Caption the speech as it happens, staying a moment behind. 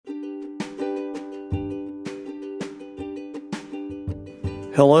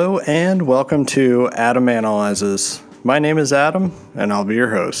Hello and welcome to Adam Analyzes. My name is Adam and I'll be your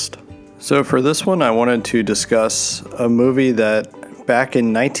host. So for this one I wanted to discuss a movie that back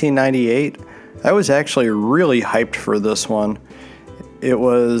in 1998 I was actually really hyped for this one. It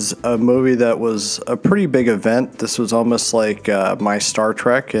was a movie that was a pretty big event. This was almost like my Star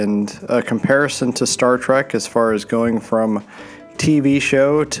Trek, and a comparison to Star Trek as far as going from TV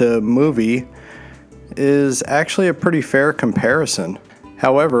show to movie is actually a pretty fair comparison.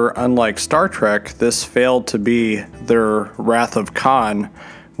 However, unlike Star Trek, this failed to be their Wrath of Khan,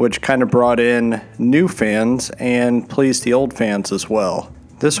 which kind of brought in new fans and pleased the old fans as well.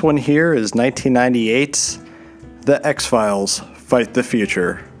 This one here is 1998's The X-Files: Fight the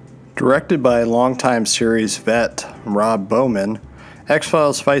Future. Directed by longtime series vet Rob Bowman,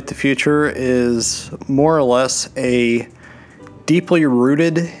 X-Files: Fight the Future is more or less a deeply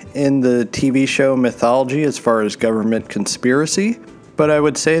rooted in the TV show mythology as far as government conspiracy. But I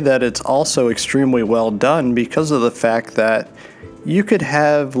would say that it's also extremely well done because of the fact that you could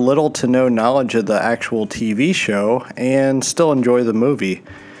have little to no knowledge of the actual TV show and still enjoy the movie.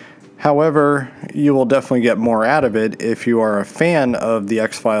 However, you will definitely get more out of it if you are a fan of the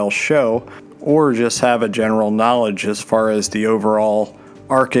X-Files show or just have a general knowledge as far as the overall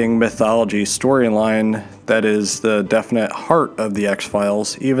arcing mythology storyline that is the definite heart of the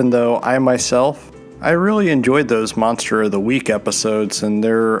X-Files, even though I really enjoyed those Monster of the Week episodes, and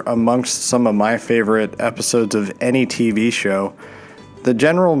they're amongst some of my favorite episodes of any TV show. The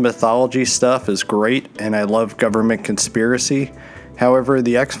general mythology stuff is great, and I love government conspiracy. However,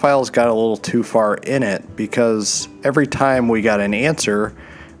 the X-Files got a little too far in it, because every time we got an answer,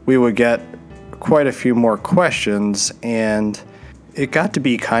 we would get quite a few more questions, and it got to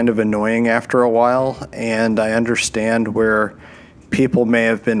be kind of annoying after a while, and I understand where people may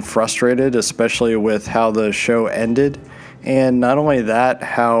have been frustrated, especially with how the show ended. And not only that,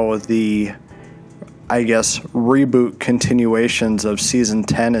 how the, reboot continuations of Season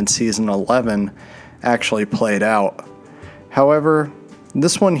 10 and Season 11 actually played out. However,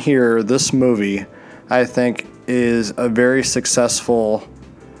 this one here, this movie, I think is a very successful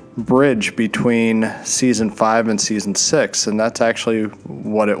bridge between Season 5 and Season 6, and that's actually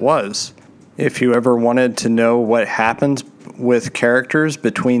what it was. If you ever wanted to know what happens with characters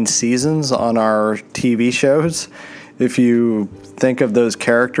between seasons on our TV shows, if you think of those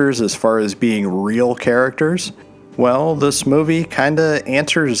characters as far as being real characters, well, this movie kind of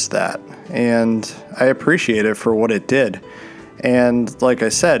answers that, and I appreciate it for what it did. And like I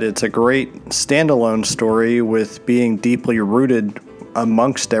said, it's a great standalone story with being deeply rooted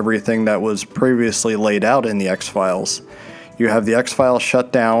amongst everything that was previously laid out in the X-Files. You have the X-Files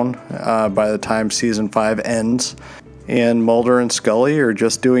shut down by the time Season 5 ends, and Mulder and Scully are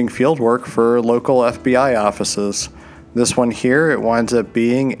just doing field work for local FBI offices. This one here, it winds up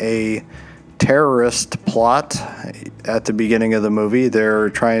being a terrorist plot at the beginning of the movie. They're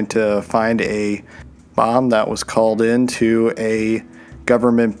trying to find a bomb that was called into a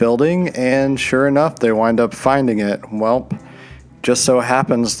government building, and sure enough, they wind up finding it. Well, just so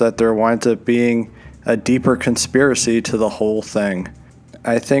happens that there winds up being a deeper conspiracy to the whole thing.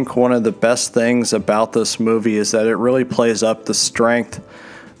 I think one of the best things about this movie is that it really plays up the strength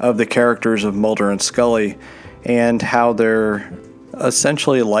of the characters of Mulder and Scully and how they're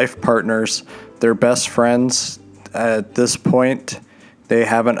essentially life partners. They're best friends. At this point, they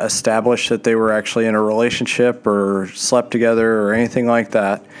haven't established that they were actually in a relationship or slept together or anything like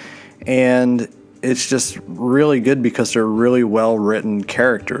that. And it's just really good because they're really well-written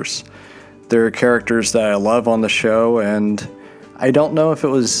characters. They're characters that I love on the show, and I don't know if it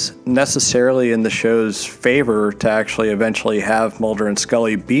was necessarily in the show's favor to actually eventually have Mulder and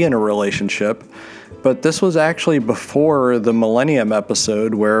Scully be in a relationship, but this was actually before the Millennium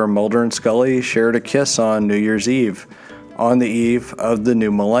episode where Mulder and Scully shared a kiss on New Year's Eve, on the eve of the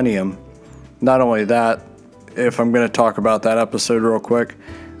new millennium. Not only that, if I'm going to talk about that episode real quick,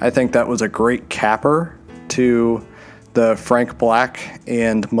 I think that was a great capper to the Frank Black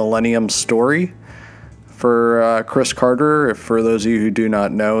and Millennium story. For Chris Carter, for those of you who do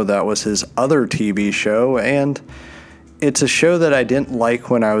not know, that was his other TV show, and it's a show that I didn't like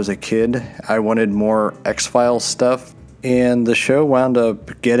when I was a kid. I wanted more X-Files stuff, and the show wound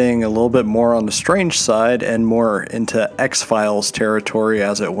up getting a little bit more on the strange side and more into X-Files territory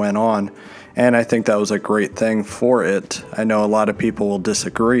as it went on, and I think that was a great thing for it. I know a lot of people will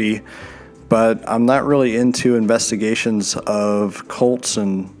disagree, but I'm not really into investigations of cults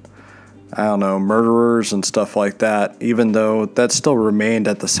and murderers and stuff like that, even though that still remained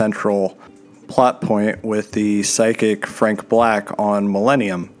at the central plot point with the psychic Frank Black on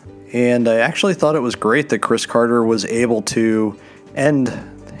Millennium. And I actually thought it was great that Chris Carter was able to end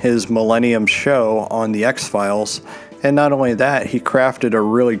his Millennium show on The X-Files. And not only that, he crafted a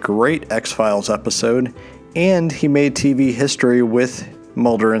really great X-Files episode, and he made TV history with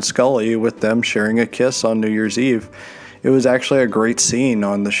Mulder and Scully, with them sharing a kiss on New Year's Eve. It was actually a great scene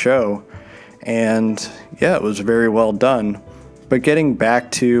on the show, and yeah, it was very well done. But getting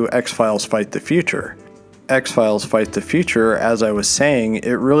back to X-Files Fight the Future. X-Files Fight the Future, as I was saying,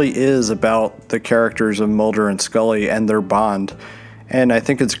 it really is about the characters of Mulder and Scully and their bond. And I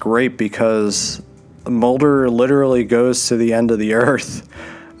think it's great because Mulder literally goes to the end of the earth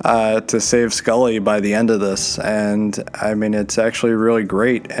to save Scully by the end of this. And I mean, it's actually really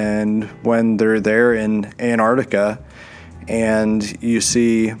great. And when they're there in Antarctica and you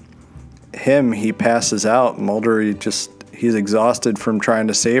see him, he passes out. Mulder, he's exhausted from trying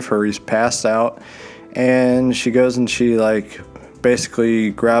to save her. He's passed out. And she goes and she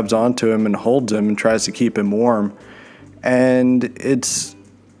basically grabs onto him and holds him and tries to keep him warm. And it's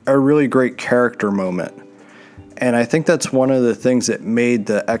a really great character moment. And I think that's one of the things that made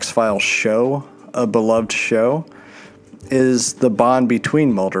the X-Files show a beloved show, is the bond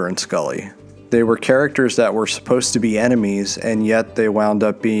between Mulder and Scully. They were characters that were supposed to be enemies, and yet they wound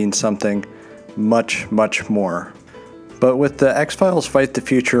up being something much, much more. But with the X-Files Fight the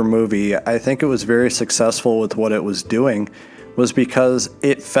Future movie, I think it was very successful with what it was doing, was because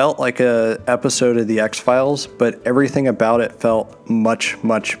it felt like an episode of the X-Files, but everything about it felt much,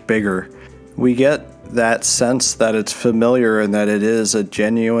 much bigger. We get that sense that it's familiar and that it is a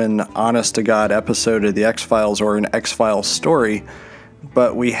genuine, honest-to-God episode of the X-Files or an X-Files story,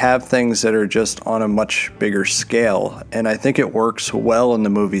 but we have things that are just on a much bigger scale. And I think it works well in the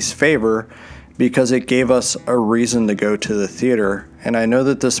movie's favor because it gave us a reason to go to the theater. And I know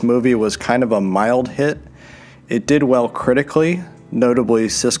that this movie was kind of a mild hit. It did well critically. Notably,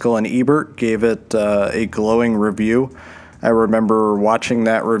 Siskel and Ebert gave it a glowing review. I remember watching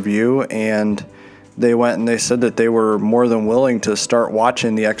that review, and they went and they said that they were more than willing to start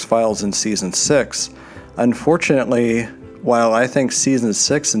watching The X-Files in Season 6. Unfortunately, while I think Season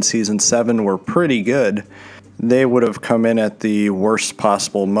 6 and Season 7 were pretty good, they would have come in at the worst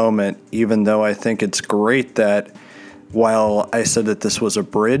possible moment, even though I think it's great that while I said that this was a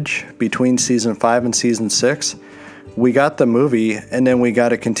bridge between Season 5 and Season 6, we got the movie, and then we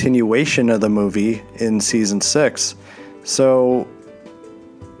got a continuation of the movie in Season 6. So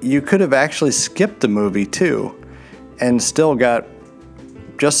you could have actually skipped the movie too, and still got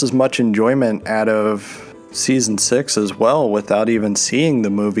just as much enjoyment out of Season 6 as well without even seeing the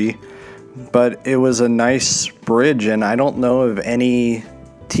movie. But it was a nice bridge, and I don't know of any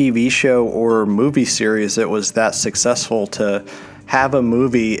TV show or movie series that was that successful to have a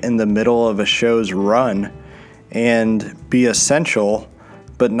movie in the middle of a show's run and be essential,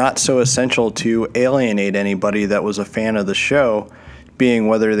 but not so essential to alienate anybody that was a fan of the show, being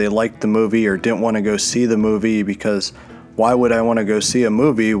whether they liked the movie or didn't want to go see the movie, because why would I want to go see a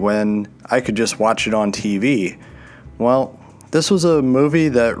movie when I could just watch it on TV? Well, this was a movie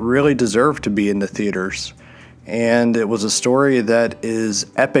that really deserved to be in the theaters. And it was a story that is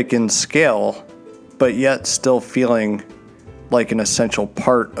epic in scale, but yet still feeling like an essential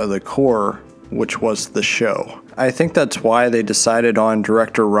part of the core, which was the show. I think that's why they decided on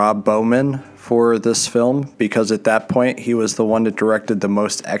director Rob Bowman for this film, because at that point he was the one that directed the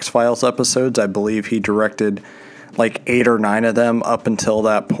most X-Files episodes. I believe he directed like 8 or 9 of them up until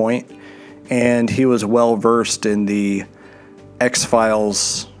that point. And he was well versed in the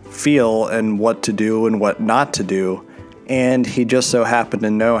X-Files feel and what to do and what not to do, and he just so happened to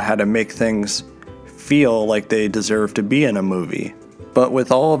know how to make things feel like they deserve to be in a movie. But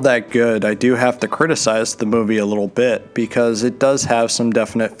with all of that good, I do have to criticize the movie a little bit because it does have some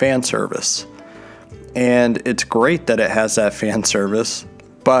definite fan service. And it's great that it has that fan service,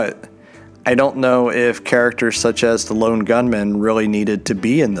 but I don't know if characters such as the Lone Gunman really needed to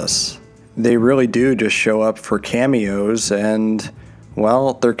be in this. They really do just show up for cameos, and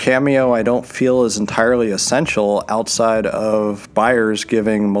well, their cameo I don't feel is entirely essential outside of Byers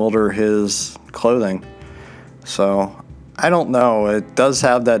giving Mulder his clothing. So, I don't know. It does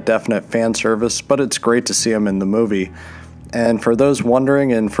have that definite fan service, but it's great to see him in the movie. And for those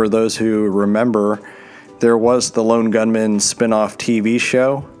wondering, and for those who remember, there was the Lone Gunman spin-off TV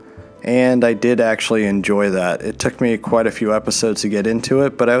show, and I did actually enjoy that. It took me quite a few episodes to get into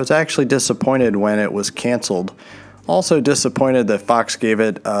it, but I was actually disappointed when it was canceled. Also disappointed that Fox gave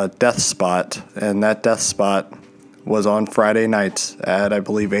it a death spot, and that death spot was on Friday nights at, I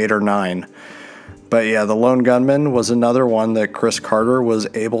believe, 8 or 9. But yeah, The Lone Gunman was another one that Chris Carter was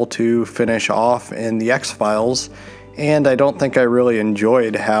able to finish off in The X-Files, and I don't think I really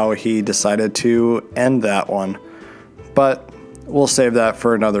enjoyed how he decided to end that one. But we'll save that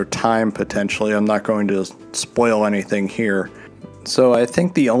for another time potentially. I'm not going to spoil anything here. So I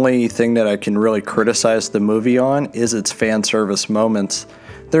think the only thing that I can really criticize the movie on is its fan service moments.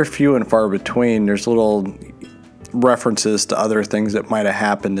 They're few and far between. There's little references to other things that might have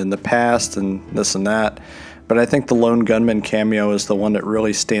happened in the past and this and that. But I think the Lone Gunman cameo is the one that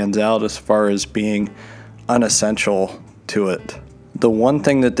really stands out as far as being unessential to it. The one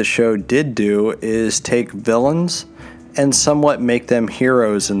thing that the show did do is take villains and somewhat make them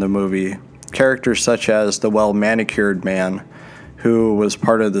heroes in the movie. Characters such as the well-manicured man, who was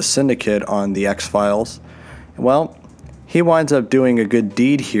part of the syndicate on The X-Files. Well, he winds up doing a good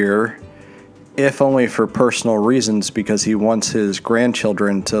deed here, if only for personal reasons, because he wants his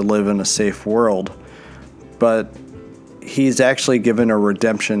grandchildren to live in a safe world. But he's actually given a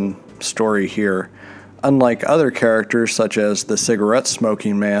redemption story here. Unlike other characters such as the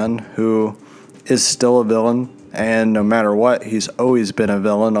cigarette-smoking man, who is still a villain, and no matter what, he's always been a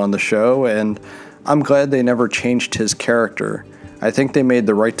villain on the show, and I'm glad they never changed his character. I think they made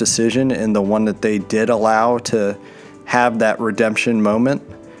the right decision in the one that they did allow to have that redemption moment,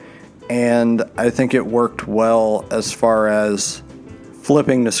 and I think it worked well as far as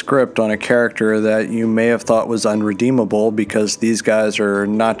flipping the script on a character that you may have thought was unredeemable, because these guys are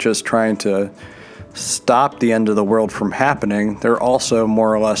not just trying to stop the end of the world from happening, they're also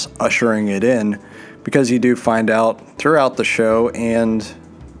more or less ushering it in, because you do find out throughout the show and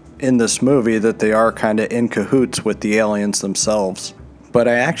in this movie that they are kind of in cahoots with the aliens themselves. But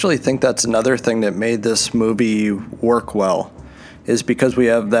I actually think that's another thing that made this movie work well, is because we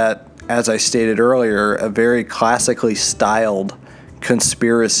have that, as I stated earlier, a very classically styled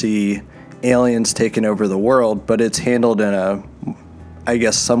conspiracy, aliens taking over the world, but it's handled in a, I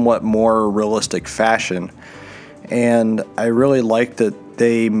guess, somewhat more realistic fashion. And I really like that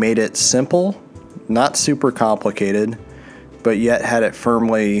they made it simple, not super complicated, but yet had it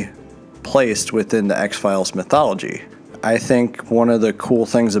firmly placed within the X-Files mythology. I think one of the cool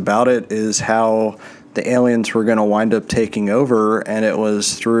things about it is how the aliens were going to wind up taking over, and it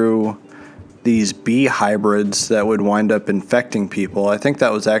was through these bee hybrids that would wind up infecting people. I think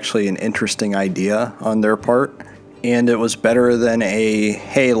that was actually an interesting idea on their part, and it was better than a,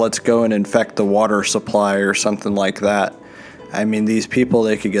 hey, let's go and infect the water supply or something like that. I mean, these people,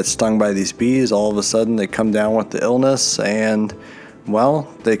 they could get stung by these bees, all of a sudden they come down with the illness, and,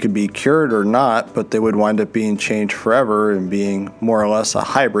 well, they could be cured or not, but they would wind up being changed forever and being more or less a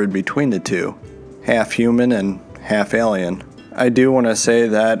hybrid between the two. Half human and half alien. I do want to say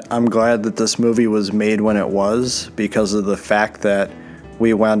that I'm glad that this movie was made when it was, because of the fact that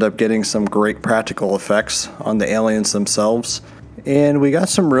we wound up getting some great practical effects on the aliens themselves. And we got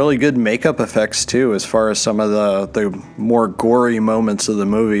some really good makeup effects too, as far as some of the more gory moments of the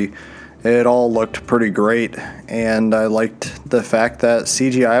movie. It all looked pretty great, and I liked the fact that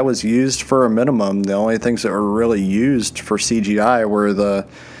CGI was used for a minimum. The only things that were really used for CGI were the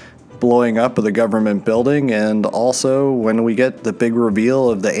blowing up of the government building, and also when we get the big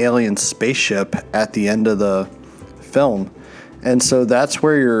reveal of the alien spaceship at the end of the film. And so that's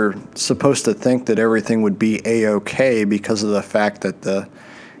where you're supposed to think that everything would be A-okay, because of the fact that the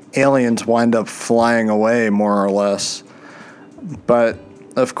aliens wind up flying away more or less. But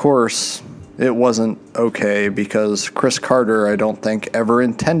of course, it wasn't okay, because Chris Carter, I don't think, ever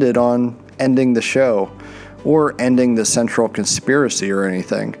intended on ending the show or ending the central conspiracy or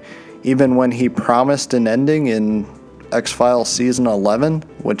anything. Even when he promised an ending in X-Files Season 11,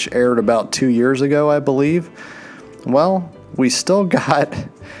 which aired about 2 years ago, I believe, well, we still got,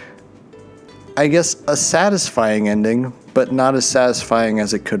 I guess, a satisfying ending, but not as satisfying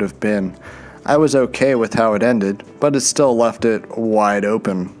as it could have been. I was okay with how it ended, but it still left it wide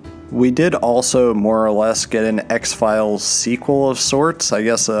open. We did also more or less get an X-Files sequel of sorts, I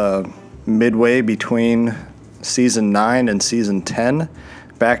guess midway between Season 9 and Season 10,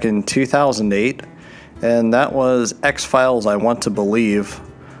 back in 2008, and that was X-Files I Want to Believe.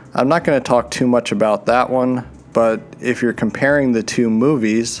 I'm not going to talk too much about that one, but if you're comparing the two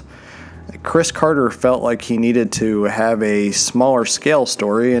movies, Chris Carter felt like he needed to have a smaller scale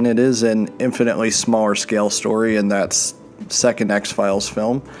story, and it is an infinitely smaller scale story in that second X-Files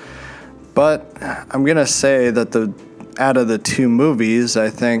film. But I'm going to say that out of the two movies, I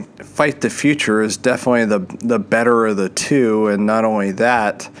think Fight the Future is definitely the better of the two, and not only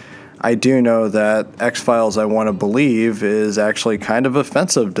that, I do know that X-Files I Want to Believe is actually kind of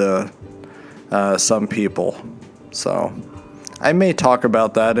offensive to some people. So I may talk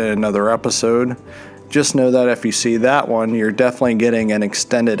about that in another episode. Just know that if you see that one, you're definitely getting an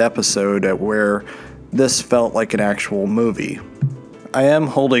extended episode at where this felt like an actual movie. I am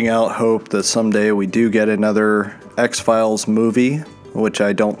holding out hope that someday we do get another X-Files movie, which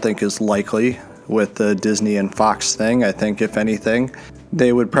I don't think is likely with the Disney and Fox thing. I think if anything,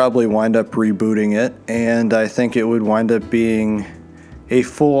 they would probably wind up rebooting it, and I think it would wind up being a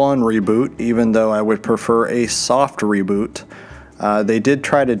full-on reboot, even though I would prefer a soft reboot. They did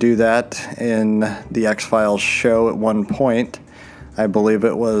try to do that in the X-Files show at one point. I believe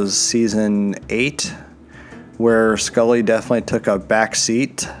it was season 8, where Scully definitely took a back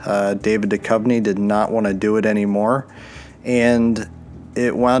seat. David Duchovny did not want to do it anymore. And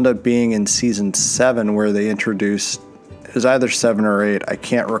it wound up being in season 7 where they introduced, it was either 7 or 8, I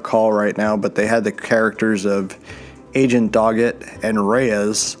can't recall right now, but they had the characters of Agent Doggett and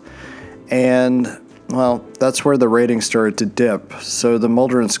Reyes. And, well, that's where the ratings started to dip. So the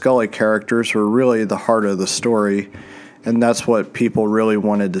Mulder and Scully characters were really the heart of the story, and that's what people really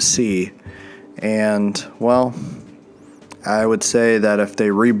wanted to see. And, well, I would say that if they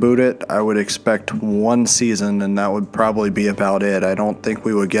reboot it, I would expect one season, and that would probably be about it. I don't think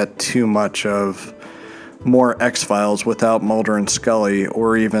we would get too much of more X-Files without Mulder and Scully,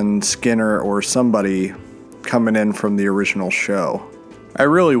 or even Skinner or somebody coming in from the original show. I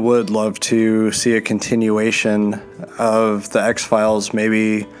really would love to see a continuation of the X-Files,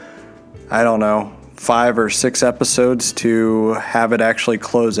 maybe, I don't know, 5 or 6 episodes to have it actually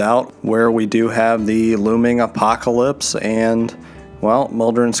close out, where we do have the looming apocalypse, and, well,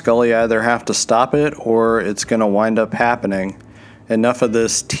 Mulder and Scully either have to stop it or it's going to wind up happening. Enough of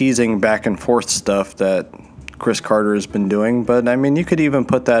this teasing back and forth stuff that Chris Carter has been doing, but I mean, you could even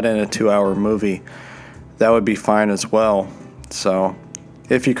put that in a 2-hour movie. That would be fine as well. So,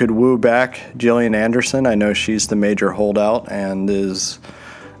 if you could woo back Gillian Anderson, I know she's the major holdout and is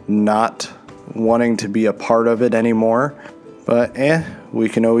not wanting to be a part of it anymore, but we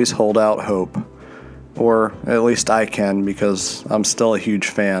can always hold out hope. Or at least I can, because I'm still a huge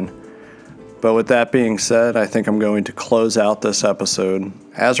fan. But with that being said, I think I'm going to close out this episode.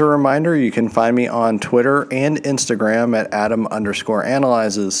 As a reminder, you can find me on Twitter and Instagram at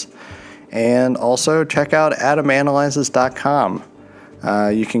Adam_analyzes. And also check out AdamAnalyzes.com.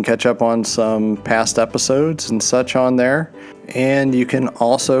 You can catch up on some past episodes and such on there. And you can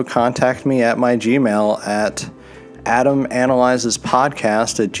also contact me at my Gmail at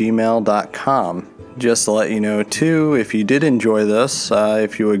AdamAnalyzesPodcast@gmail.com. Just to let you know, too, if you did enjoy this,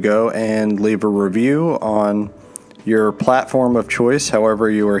 if you would go and leave a review on your platform of choice, however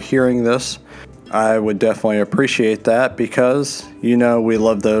you are hearing this, I would definitely appreciate that, because, you know, we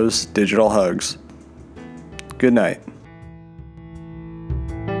love those digital hugs. Good night.